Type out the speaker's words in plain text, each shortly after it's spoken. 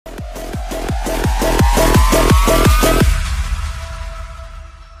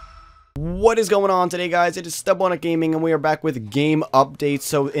What is going on today, guys? It is Step1 Gaming, and we are back with game updates.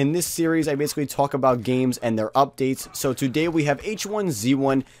 So in this series, I basically talk about games and their updates. So today we have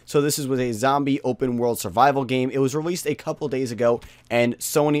H1Z1. So this was a zombie open world survival game. It was released a couple days ago, and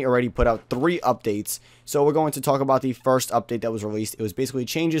Sony already put out 3 updates. So we're going to talk about the first update that was released. It was basically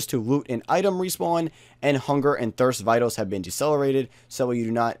changes to loot and item respawn, and hunger and thirst vitals have been decelerated, so you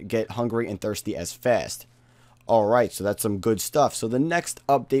do not get hungry and thirsty as fast. Alright, so that's some good stuff. So the next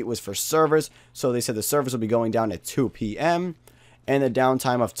update was for servers. So they said the servers will be going down at 2 p.m. and a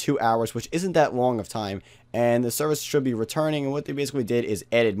downtime of 2 hours, which isn't that long of time. And the servers should be returning. And what they basically did is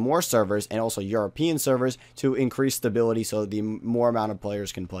added more servers and also European servers to increase stability so the more amount of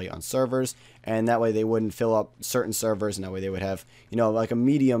players can play on servers. And that way they wouldn't fill up certain servers, and that way they would have, you know, like a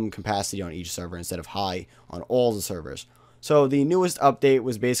medium capacity on each server instead of high on all the servers. So the newest update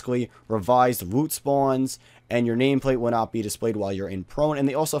was basically revised loot spawns, and your nameplate will not be displayed while you're in prone. And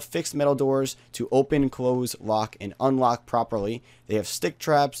they also fixed metal doors to open, close, lock, and unlock properly. They have stick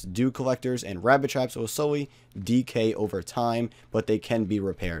traps, dew collectors, and rabbit traps will slowly decay over time, but they can be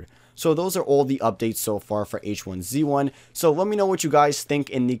repaired. So those are all the updates so far for H1Z1. So let me know what you guys think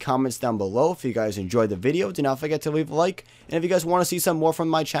in the comments down below. If you guys enjoyed the video, do not forget to leave a like. And if you guys want to see some more from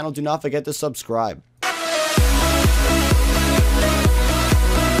my channel, do not forget to subscribe.